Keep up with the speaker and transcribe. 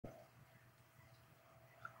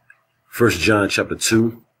John chapter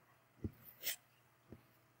 2,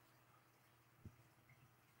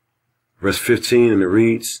 verse 15, and it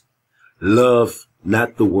reads, "Love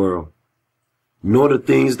not the world, nor the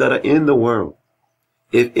things that are in the world.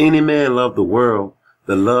 If any man love the world,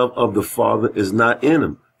 the love of the Father is not in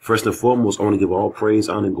him." First and foremost, I want to give all praise,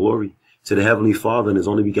 honor, and glory to the Heavenly Father and His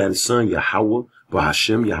only begotten Son, Yahweh,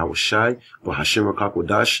 Bahashem, Yahweh Shai, Bahashem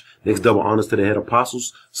Rakakwadash. Next, double honors to the head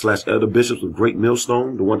apostles / elder bishops of Great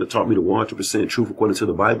Millstone, the one that taught me the 100% truth according to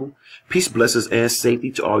the Bible. Peace, blessings, and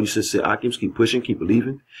safety to all you sincere Akims. Keep pushing, keep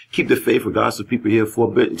believing, keep the faith for God's people here for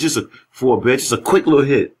a bit. Just a quick little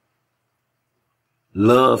hit.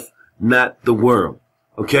 Love not the world.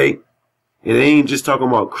 Okay? It ain't just talking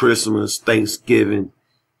about Christmas, Thanksgiving,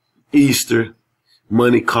 Easter,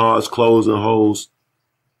 money, cars, clothes, and hoes.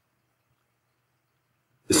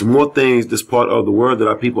 It's more things this part of the world that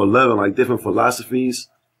our people are loving, like different philosophies.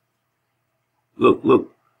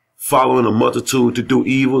 Look, following a multitude to do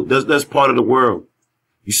evil. That's part of the world.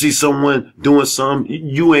 You see someone doing something,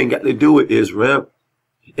 you ain't got to do it, Israel.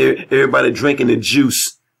 Everybody drinking the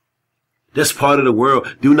juice. That's part of the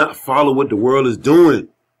world. Do not follow what the world is doing.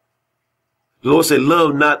 The Lord said,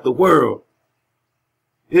 love not the world.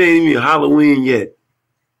 It ain't even Halloween yet.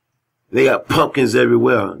 They got pumpkins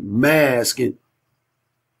everywhere, masks, and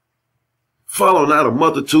follow not a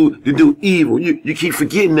multitude to do evil. You keep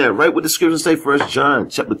forgetting that, right? What the scriptures say, 1 John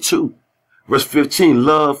chapter 2, verse 15,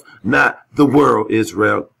 love not the world,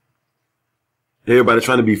 Israel. Everybody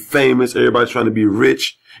trying to be famous. Everybody trying to be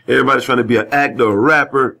rich. Everybody trying to be an actor, a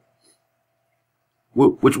rapper.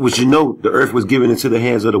 Which you know, the earth was given into the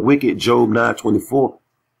hands of the wicked, Job 9:24.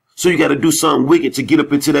 So you got to do something wicked to get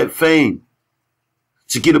up into that fame,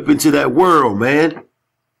 to get up into that world, man.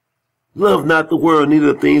 Love not the world,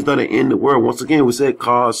 neither the things that are in the world. Once again, we said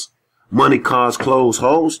cars, money, cars, clothes,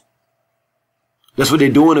 hoes. That's what they're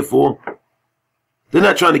doing it for. They're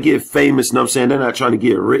not trying to get famous, you know what I'm saying? They're not trying to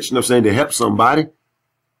get rich, you know what I'm saying, to help somebody.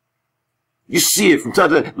 You see it from time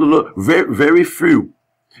to time. Look, very, very few.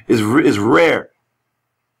 It's rare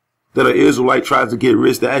that an Israelite tries to get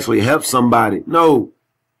rich to actually help somebody. No.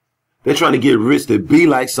 They're trying to get rich to be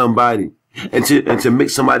like somebody and to make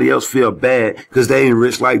somebody else feel bad because they ain't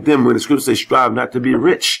rich like them. When the scripture says strive not to be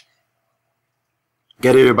rich.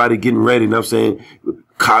 Got everybody getting ready, you know what I'm saying?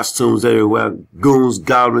 Costumes everywhere, goons,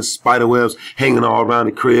 goblins, spider webs hanging all around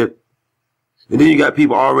the crib. And then you got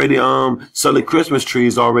people already selling Christmas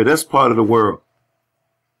trees already. That's part of the world.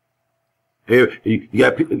 You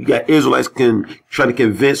got Israelites trying to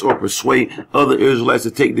convince or persuade other Israelites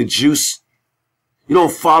to take the juice. You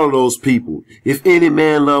don't follow those people. If any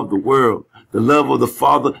man love the world, the love of the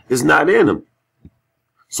Father is not in him.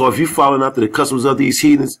 So if you following after the customs of these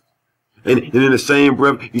heathens, and in the same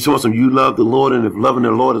breath, you tell them you love the Lord, and if loving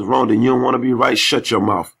the Lord is wrong, then you don't want to be right, shut your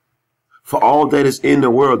mouth. For all that is in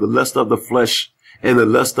the world, the lust of the flesh and the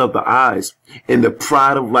lust of the eyes and the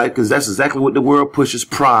pride of life, because that's exactly what the world pushes,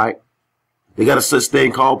 pride. They got a such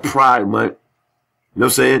thing called pride, man. You know what I'm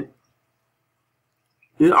saying?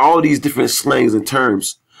 All these different slangs and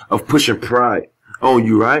terms of pushing pride on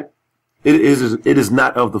you, right? It is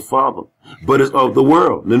not of the Father, but it's of the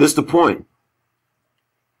world. And that's the point.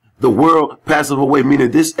 The world passes away,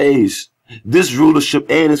 meaning this age, this rulership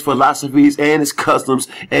and its philosophies and its customs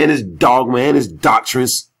and its dogma and its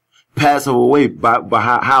doctrines pass away by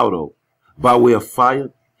how though? By way of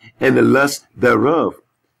fire and the lust thereof.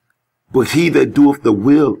 But he that doeth the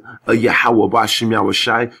will of Yahweh Bashem Yahweh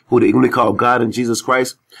Shai, who they only call God and Jesus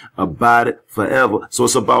Christ, abideth forever. So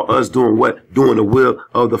it's about us doing what? Doing the will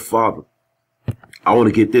of the Father. I want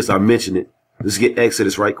to get this. I mentioned it. Let's get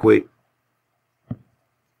Exodus right quick.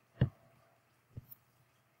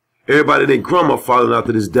 Everybody that grandma following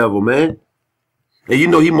after this devil, man. And you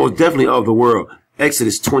know he most definitely of the world.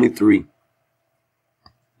 Exodus 23.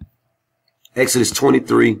 Exodus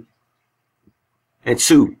 23 and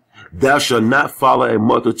 2. Thou shalt not follow a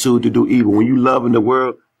multitude to do evil. When you love in the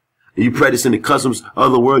world and you practicing the customs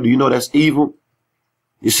of the world, do you know that's evil?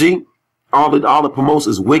 You see, all it promotes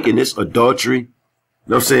is wickedness, adultery, you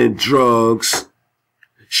know what I'm saying, drugs,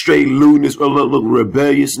 straight lewdness, look,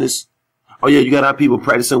 rebelliousness. Oh yeah, you got our people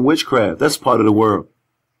practicing witchcraft. That's part of the world.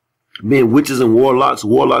 Being witches and warlocks,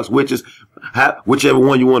 witches, whichever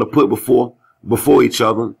one you want to put before each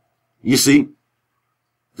other. You see?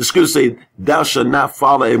 The scriptures say, thou shalt not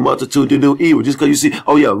follow a multitude to do evil. Just because you see,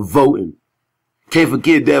 oh yeah, voting. Can't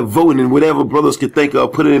forget that voting and whatever brothers can think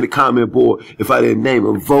of, put it in the comment board if I didn't name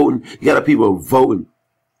them. Voting. You got people voting.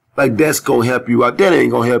 Like that's going to help you out. That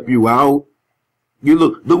ain't going to help you out. You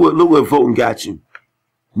look what voting got you.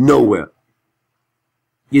 Nowhere.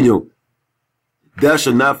 You know, Thou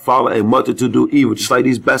shalt not follow a multitude do evil, just like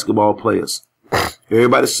these basketball players.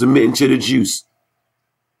 Everybody submitting to the juice.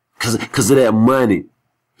 Cause of that money.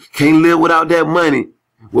 Can't live without that money.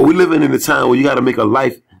 Well, we living in a time where you got to make a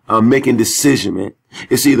life making decision, man.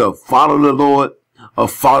 It's either follow the Lord or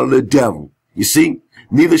follow the devil. You see?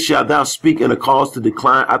 Neither shalt thou speak in a cause to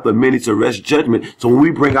decline after many to rest judgment. So when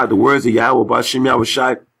we bring out the words of Yahweh Bashim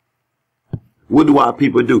Yahushai, what do our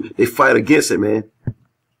people do? They fight against it, man.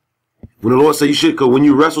 When the Lord said you should, because when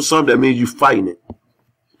you wrestle something, that means you fighting it.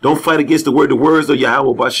 Don't fight against the word. The words of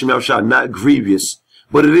Yahweh Bashim Yahushai are not grievous.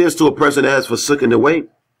 But it is to a person that has forsaken the way.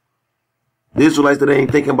 The Israelites that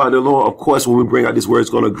ain't thinking about the Lord, of course, when we bring out this word, it's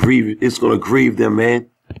going to grieve them, man.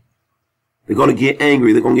 They're going to get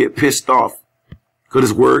angry. They're going to get pissed off. Because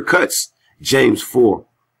this word cuts. James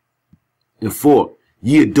 4:4.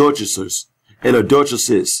 Ye adulterers and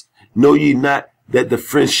adulteresses, know ye not that the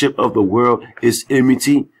friendship of the world is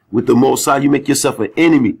enmity with the Most High? You make yourself an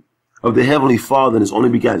enemy of the Heavenly Father and His only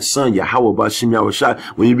begotten Son, Yahweh Bashim Yahushai.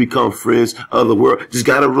 When you become friends of the world, just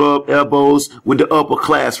got to rub elbows with the upper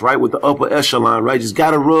class, right? With the upper echelon, right? Just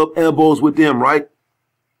got to rub elbows with them, right?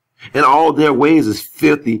 And all their ways is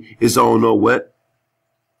filthy, is on know what?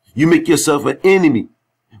 You make yourself an enemy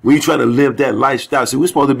when you try to live that lifestyle. See, we're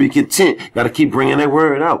supposed to be content. Got to keep bringing that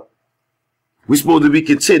word out. We're supposed to be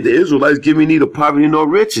content. The Israelites give me neither poverty nor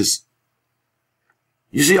riches.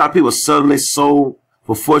 You see how people selling their soul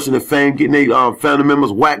for fortune and fame, getting their family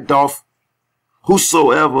members whacked off.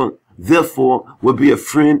 Whosoever, therefore, will be a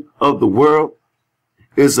friend of the world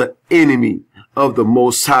is an enemy of the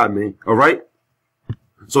Most High, man. All right?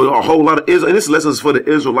 So a whole lot of Israel, and this lesson is for the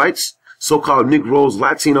Israelites, so-called Negroes,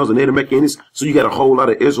 Latinos, and Native Americans. So you got a whole lot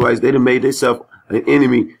of Israelites. They done made themselves an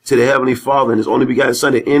enemy to the Heavenly Father and His only begotten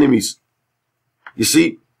Son. They're enemies. You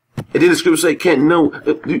see? And then the scripture say,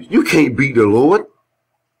 you can't beat the Lord.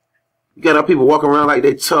 You got our people walking around like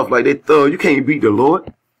they tough, like they thug. You can't beat the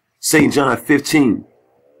Lord. St. John 15.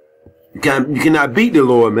 You cannot beat the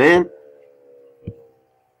Lord, man.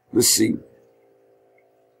 Let's see.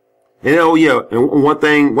 And oh yeah, and one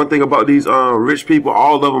thing about these rich people,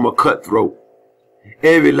 all of them are cutthroat.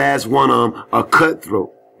 Every last one of them are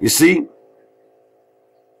cutthroat. You see?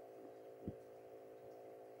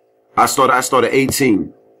 I started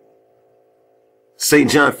 18. St.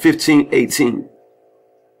 John 15:18.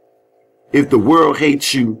 If the world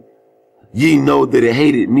hates you, ye know that it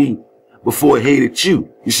hated me before it hated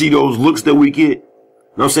you. You see those looks that we get? You know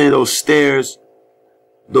what I'm saying? Those stares,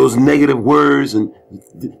 those negative words and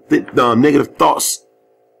negative thoughts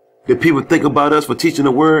that people think about us for teaching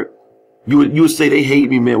the word. You would say they hate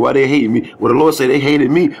me, man. Why they hate me? Well, the Lord said they hated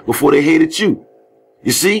me before they hated you.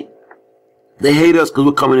 You see? They hate us because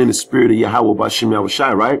we're coming in the spirit of Yahweh Bashim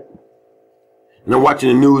Yahushai, right? And I'm watching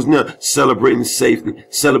the news now, celebrating safely,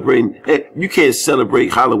 celebrating. Hey, you can't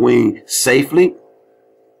celebrate Halloween safely.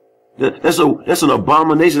 That's an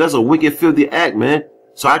abomination. That's a wicked, filthy act, man.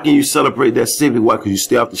 So how can you celebrate that safely? Why? Because you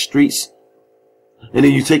stay off the streets. And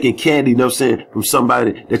then you taking candy, you know what I'm saying, from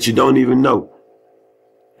somebody that you don't even know.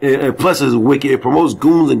 And plus it's wicked. It promotes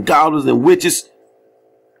goons and goblins and witches.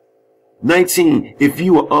 19, if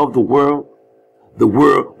you are of the world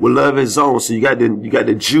will love His own. So you got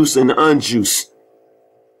the juice and the unjuice.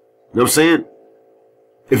 You know what I'm saying?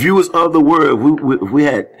 If you was of the world, if we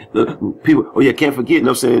had the people, oh yeah, can't forget, you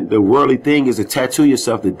know what I'm saying? The worldly thing is to tattoo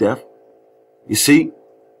yourself to death. You see?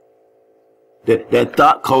 That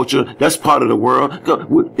thought culture, that's part of the world.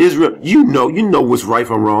 Israel, you know what's right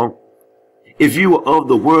from wrong. If you are of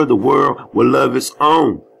the world will love its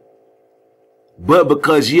own. But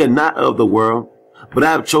because ye are not of the world, but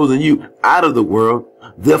I have chosen you out of the world,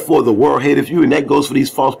 therefore the world hateth you. And that goes for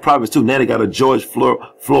these false prophets too. Now they got a George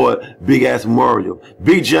Floyd big ass memorial.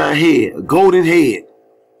 Big giant head, a golden head.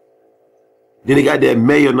 Then they got that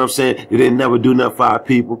mayor, you know what I'm saying? They didn't never do nothing for our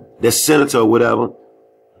people. That senator or whatever.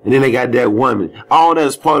 And then they got that woman. All that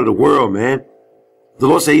is part of the world, man. The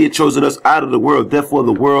Lord said He had chosen us out of the world. Therefore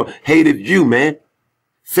the world hated you, man.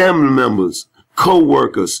 Family members,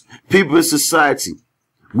 co-workers, people in society.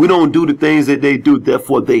 We don't do the things that they do.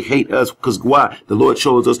 Therefore they hate us. Because why? The Lord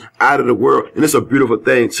chose us out of the world. And it's a beautiful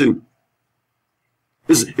thing too.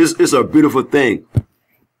 It's a beautiful thing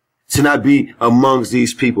to not be amongst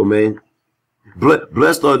these people, man.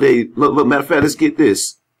 Blessed are they. Look, matter of fact, let's get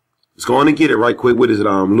this. Let's go on and get it right quick. What is it,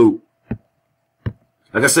 Luke?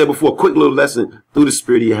 Like I said before, a quick little lesson through the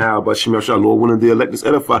spirit of Yahweh by Shemel Shah, Lord, one of the elect is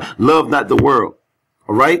edified. Love not the world.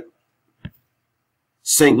 All right?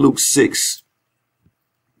 St. Luke 6.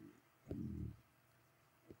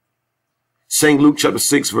 St. Luke chapter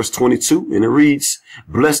 6, verse 22. And it reads,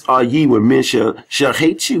 blessed are ye when men shall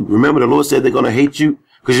hate you. Remember, the Lord said they're going to hate you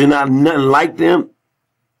because you're not nothing like them.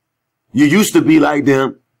 You used to be like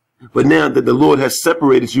them, but now that the Lord has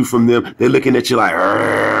separated you from them, they're looking at you like,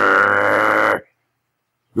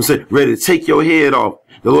 I'm saying, ready to take your head off.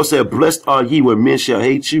 The Lord said, blessed are ye when men shall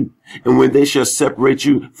hate you, and when they shall separate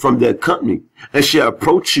you from their company, and shall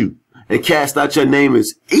approach you, and cast out your name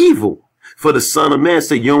as evil. For the Son of Man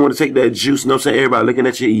said, you don't want to take that juice. You know what I'm saying? Everybody looking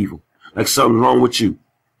at you evil, like something's wrong with you.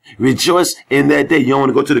 Rejoice in that day. You don't want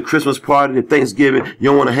to go to the Christmas party, the Thanksgiving. You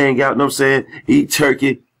don't want to hang out, you know what I'm saying? Eat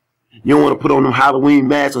turkey. You don't want to put on them Halloween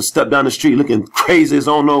masks or step down the street looking crazy as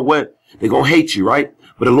I don't know what. They're going to hate you, right?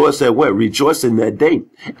 But the Lord said, what? Rejoice in that day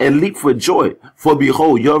and leap for joy. For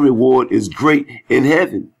behold, your reward is great in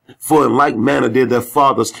heaven. For in like manner did their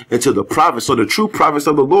fathers and to the prophets. So the true prophets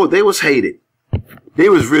of the Lord, they was hated. They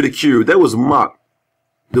was ridiculed. They was mocked.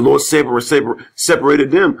 The Lord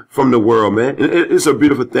separated them from the world, man. It's a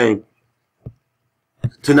beautiful thing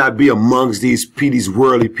to not be amongst these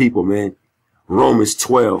worldly people, man. Romans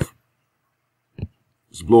 12.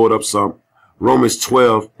 Let's blow it up some. Romans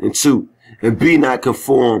 12:2. And be not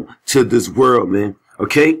conformed to this world, man.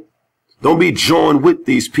 Okay? Don't be joined with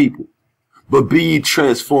these people, but be ye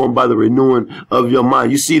transformed by the renewing of your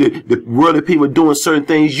mind. You see the worldly people doing certain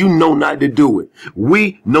things, you know not to do it.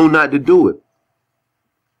 We know not to do it.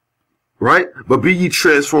 Right? But be ye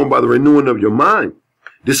transformed by the renewing of your mind.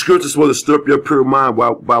 The scriptures will stir up your pure mind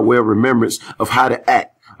by way of remembrance of how to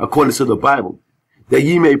act according to the Bible, that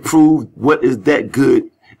ye may prove what is that good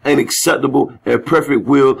and acceptable and perfect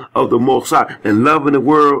will of the Most High. And loving the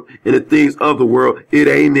world and the things of the world, it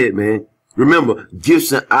ain't it, man. Remember,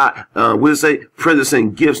 gifts and what does it say? Presents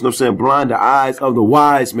and gifts, you know what I'm saying? Blind the eyes of the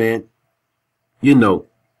wise, man. You know.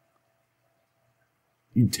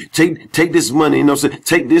 You take this money, you know what I'm saying?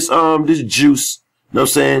 Take this this juice, you know what I'm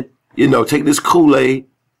saying? You know, take this Kool-Aid. You know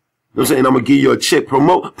what I'm saying? I'm going to give you a check.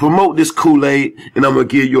 Promote this Kool-Aid and I'm going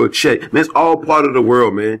to give you a check. Man, it's all part of the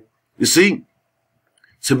world, man. You see?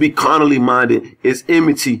 To be carnally minded is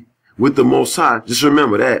enmity with the Most High. Just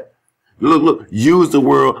remember that. Look, use the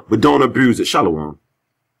world, but don't abuse it. Shalom.